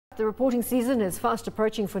the reporting season is fast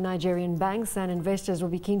approaching for Nigerian banks, and investors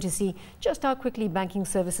will be keen to see just how quickly banking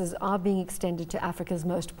services are being extended to Africa's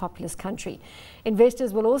most populous country.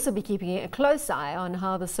 Investors will also be keeping a close eye on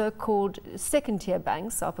how the so-called second-tier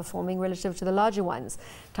banks are performing relative to the larger ones.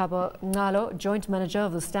 Thabo, Ncalo, Joint Manager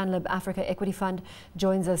of the Stanlibs Africa Equity Fund,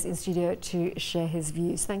 joins us in studio to share his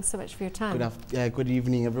views. Thanks so much for your time. Good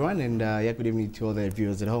evening, everyone, and good evening to all the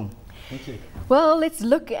viewers at home. Thank you. Well, let's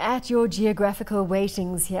look at your geographical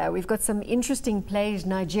weightings here. We've got some interesting plays,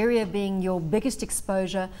 Nigeria being your biggest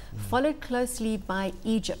exposure, followed closely by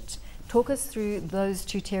Egypt. Talk us through those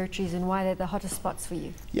two territories and why they're the hottest spots for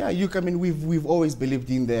you. Yeah, I mean, we've always believed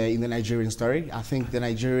in the Nigerian story. I think the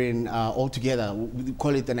Nigerian altogether, we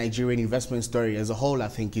call it the Nigerian investment story as a whole, I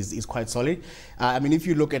think is quite solid. I mean, if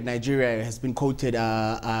you look at Nigeria, it has been quoted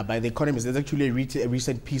by the Economist. There's actually a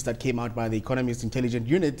recent piece that came out by the Economist Intelligence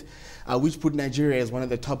Unit, which put Nigeria as one of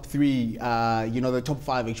the top three, the top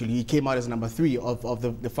five actually. It came out as number 3 of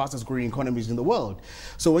the fastest growing economies in the world.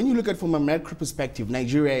 So when you look at from a macro perspective,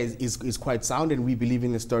 Nigeria is quite sound, and we believe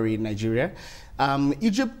in the story in Nigeria.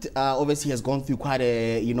 Egypt obviously has gone through quite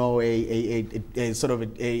a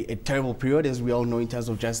terrible period, as we all know, in terms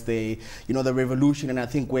of just the revolution, and I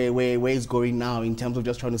think where it's going now in terms of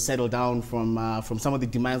just trying to settle down from some of the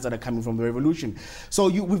demands that are coming from the revolution. So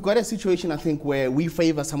we've got a situation, I think, where we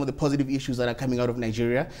favor some of the positive issues that are coming out of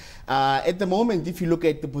Nigeria. At the moment, if you look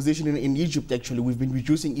at the position in Egypt, actually, we've been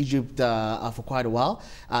reducing Egypt for quite a while.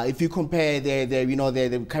 If you compare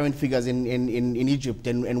the current figures in Egypt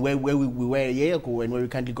and where we were a year ago and where we're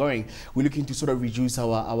currently going, we're looking to sort of reduce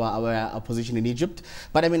our position in Egypt.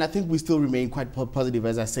 But I mean, I think we still remain quite positive,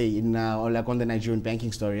 as I say, on the Nigerian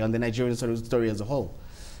banking story, on the Nigerian sort of story as a whole.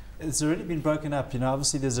 It's already been broken up.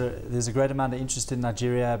 Obviously there's a great amount of interest in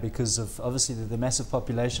Nigeria because of obviously the massive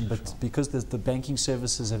population, but because the banking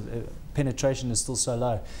services penetration is still so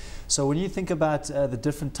low. So when you think about the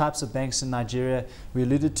different types of banks in Nigeria, we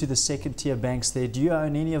alluded to the second-tier banks there. Do you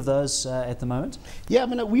own any of those at the moment? Yeah, I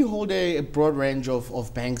mean, we hold a broad range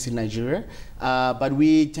of banks in Nigeria, but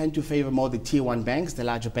we tend to favor more the tier 1 banks, the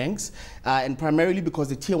larger banks, and primarily because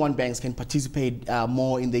the tier 1 banks can participate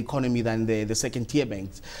more in the economy than the second-tier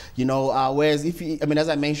banks. Whereas as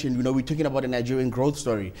I mentioned, we're talking about a Nigerian growth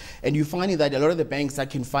story, and you're finding that a lot of the banks that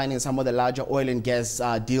can finance some of the larger oil and gas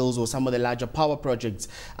deals or some of the larger power projects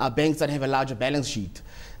are banks that have a larger balance sheet.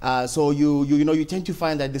 So you tend to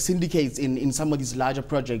find that the syndicates in some of these larger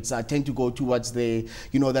projects tend to go towards the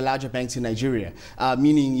larger banks in Nigeria,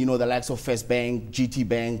 meaning the likes of First Bank, GT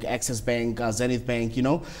Bank, Access Bank, Zenith Bank.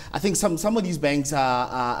 I think some of these banks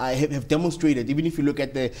have demonstrated, even if you look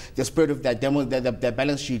at the spread of their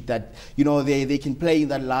balance sheet, that they can play in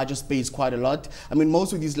that larger space quite a lot. I mean,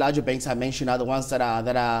 most of these larger banks I mentioned are the ones that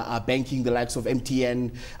are banking the likes of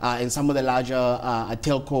MTN and some of the larger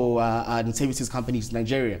telco and services companies in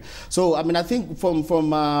Nigeria. So I mean, I think from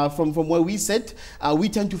where we sit, we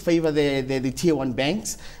tend to favor the tier 1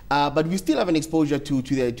 banks, but we still have an exposure to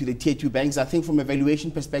the tier 2 banks. I think from a valuation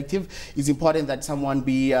perspective, it's important that someone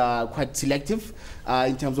be quite selective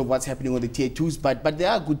in terms of what's happening with the tier 2s. But there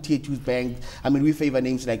are good tier 2 banks. I mean, we favor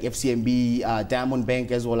names like FCMB, Diamond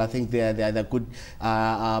Bank as well. I think they're good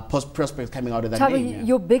prospects coming out of that Thabo, name. Yeah.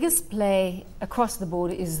 Your biggest play across the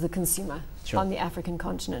board is the consumer. Sure. On the African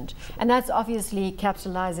continent. Sure. And that's obviously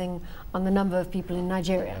capitalizing on the number of people in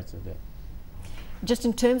Nigeria. That's it, yeah. Just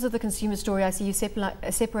in terms of the consumer story, I see you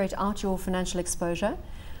separate out your financial exposure.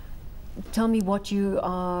 Tell me what you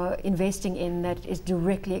are investing in that is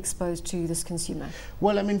directly exposed to this consumer.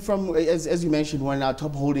 Well, I mean, as you mentioned, one of our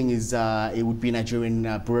top holding is it would be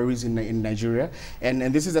Nigerian breweries in Nigeria, and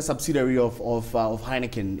this is a subsidiary of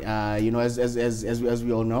Heineken, as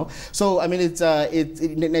we all know. So I mean, it's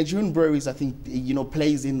Nigerian breweries, I think,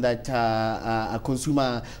 plays in that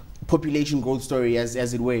consumer population growth story, as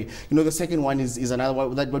it were. The second one is another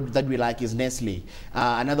one that we like is Nestle.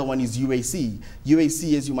 Another one is UAC.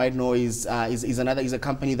 UAC, as you might know, is a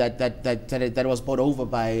company that was bought over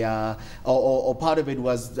by or part of it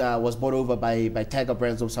was bought over by Tiger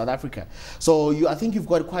Brands of South Africa. So I think you've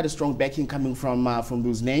got quite a strong backing coming from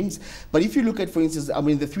those names. But if you look at, for instance, I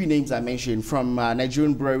mean, the 3 names I mentioned from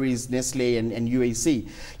Nigerian breweries, Nestle, and UAC,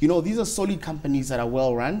 these are solid companies that are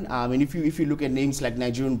well run. I mean, if you look at names like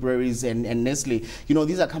Nigerian breweries breweries and Nestle, you know,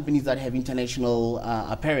 these are companies that have international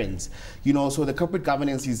parents, you know, so the corporate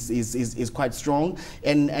governance is quite strong,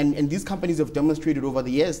 and these companies have demonstrated over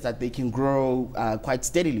the years that they can grow quite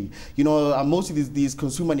steadily. You know, most of these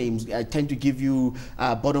consumer names tend to give you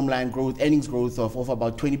bottom line growth, earnings growth of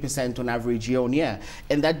about 20% on average year on year,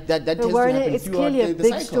 and that tends to happen it's throughout clearly the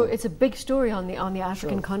cycle. It's a big story on the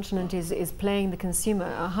African continent is playing the consumer.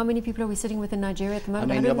 How many people are we sitting with in Nigeria at the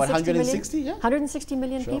moment? I mean, about 160, million? yeah. 160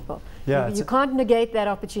 million people. Yeah, you can't negate that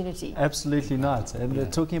opportunity. Absolutely not.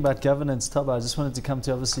 And talking about governance, Thabo, I just wanted to come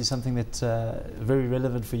to obviously something that's very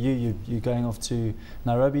relevant for you. You're going off to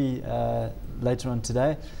Nairobi later on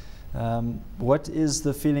today. What is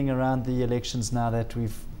the feeling around the elections now that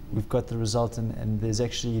we've got the result and there's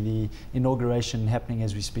actually the inauguration happening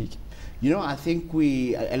as we speak? You know, I think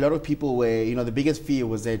a lot of people were, you know, the biggest fear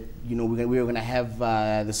was that, you know, we were going to have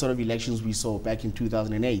the sort of elections we saw back in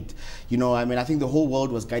 2008. You know, I mean, I think the whole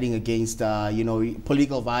world was guiding against, you know,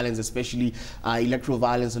 political violence, especially electoral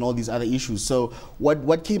violence and all these other issues. So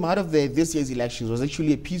what came out of this year's elections was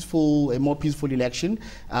actually a more peaceful election,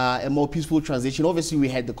 a more peaceful transition. Obviously, we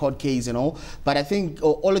had the court case and all, but I think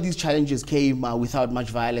all of these challenges came without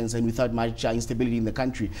much violence and without much instability in the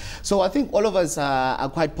country. So I think all of us are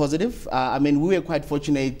quite positive. I mean, we were quite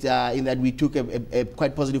fortunate in that we took a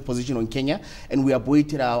quite positive position on Kenya, and we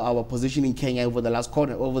upweighted our position in Kenya over the last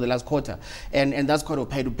quarter, and that's kind of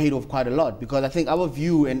paid off quite a lot, because I think our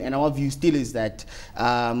view and our view still is that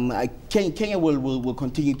Kenya will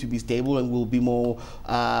continue to be stable and will be more,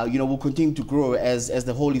 you know, will continue to grow as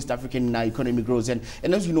the whole East African economy grows, and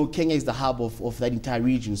as you know, Kenya is the hub of that entire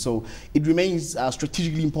region, so it remains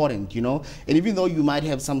strategically important, you know, and even though you might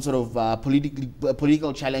have some sort of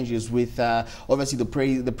political challenges with obviously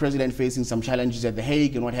the president facing some challenges at The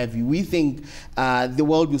Hague and what have you, we think the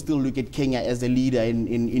world will still look at Kenya as a leader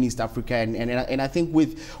in East Africa, and I think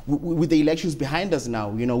with the elections behind us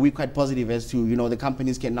now, you know, we're quite positive as to, you know, the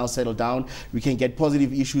companies can now settle down. We can get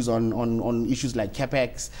positive issues on issues like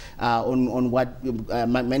capex, on what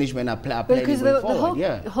management are planning going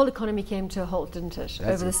forward. The whole economy came to a halt, didn't it,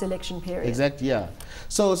 over this election period? Exactly, yeah.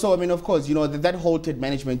 So I mean, of course, you know, that halted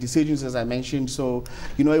management decisions, as I mentioned. So,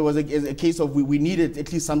 you know, it was a case of we needed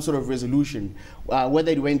at least some sort of resolution,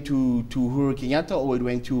 whether it went to Uhuru Kenyatta or it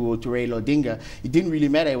went to Raila Odinga. It didn't really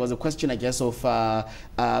matter. It was a question, I guess, of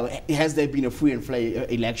has there been a free and fair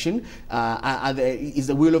election? Is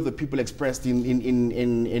the will of the people expressed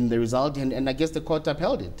in the result? And I guess the court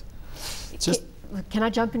upheld it. Can I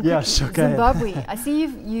jump in quickly? Yeah, sure, Zimbabwe. I see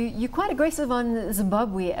you're quite aggressive on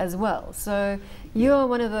Zimbabwe as well. So you're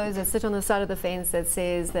one of those that sit on the side of the fence that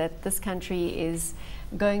says that this country is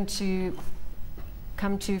going to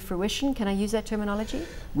come to fruition. Can I use that terminology?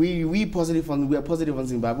 We are positive on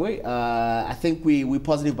Zimbabwe. I think we're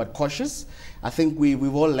positive but cautious. I think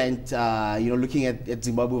we've all learned, you know, looking at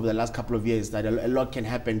Zimbabwe over the last couple of years, that a lot can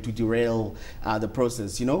happen to derail the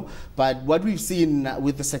process, you know. But what we've seen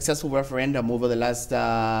with the successful referendum over the last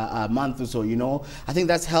month or so, you know, I think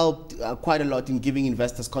that's helped quite a lot in giving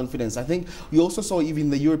investors confidence. I think we also saw even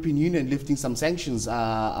the European Union lifting some sanctions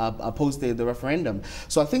post the referendum.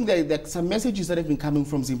 So I think there are some messages that have been coming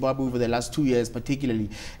from Zimbabwe over the last 2 years particularly.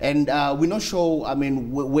 And we're not sure, I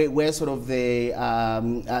mean, where sort of the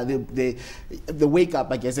wake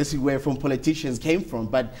up, I guess, as it were, from politicians came from,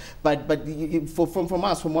 but from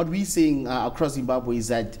us, from what we're seeing across Zimbabwe, is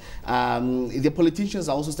that the politicians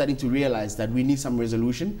are also starting to realize that we need some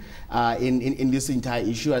resolution in this entire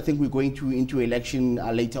issue. I think we're going into election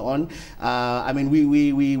later on. I mean,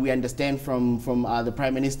 we understand from the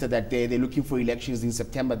Prime Minister that they're looking for elections in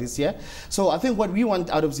September this year. So I think what we want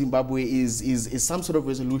out of Zimbabwe is some sort of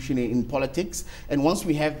resolution in politics, and once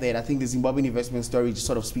we have that, I think the Zimbabwean investment story just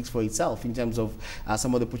sort of speaks for itself in terms of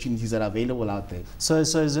some of the opportunities that are available out there. So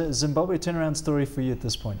is Zimbabwe a turnaround story for you at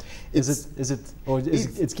this point? It's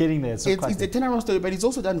getting there? It's a turnaround story, but it's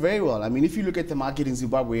also done very well. I mean, if you look at the market in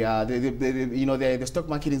Zimbabwe, you know, the stock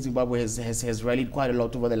market in Zimbabwe has rallied quite a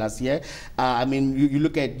lot over the last year. I mean, you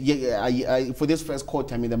look at for this first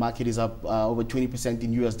quarter, I mean, the market is up over 20%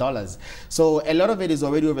 in US dollars. So a lot of it is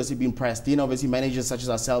already obviously been priced in. Obviously, managers such as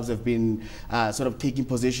ourselves have been sort of taking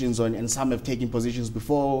positions on, and some have taken positions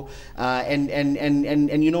before.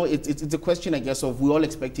 And you know, it's a question, I guess, of we're all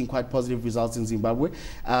expecting quite positive results in Zimbabwe,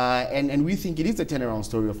 and we think it is a turnaround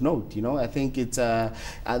story of note. You know, I think it's the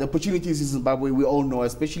opportunities in Zimbabwe, we all know,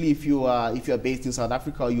 especially if you are based in South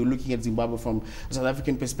Africa, or you're looking at Zimbabwe from a South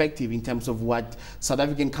African perspective in terms of what South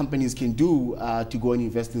African companies can do to go and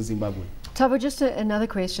invest in Zimbabwe. Thabo, just another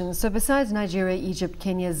question. So besides Nigeria, Egypt,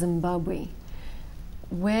 Kenya, Zimbabwe,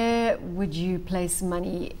 where would you place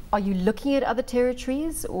money? Are you looking at other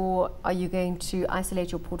territories, or are you going to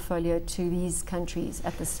isolate your portfolio to these countries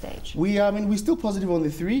at this stage? We're still positive on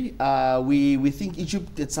the three. We think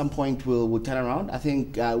Egypt at some point will turn around. I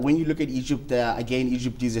think when you look at Egypt, again,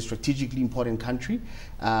 Egypt is a strategically important country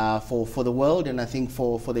for the world, and I think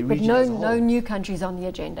for the region as a whole. No new countries on the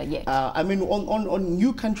agenda yet. On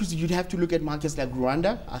new countries, you'd have to look at markets like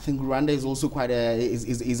Rwanda. I think Rwanda is also quite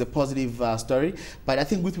a positive story. But I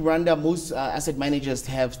think with Rwanda, most asset managers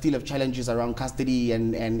still have challenges around custody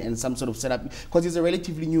and some sort of setup, because it's a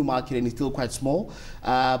relatively new market and it's still quite small.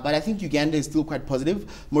 But I think Uganda is still quite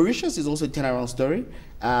positive. Mauritius is also a turnaround story.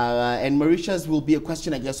 And Mauritius will be a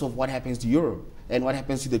question, I guess, of what happens to Europe and what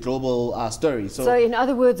happens to the global story. So in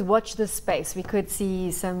other words, watch this space. We could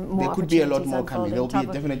see some more. There could be a lot more coming. There will be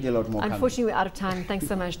definitely a lot more coming. Unfortunately, we're out of time. Thanks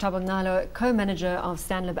so much. Thabo Ncalo, co-manager of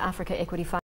Stanlibs Africa Equity Fund.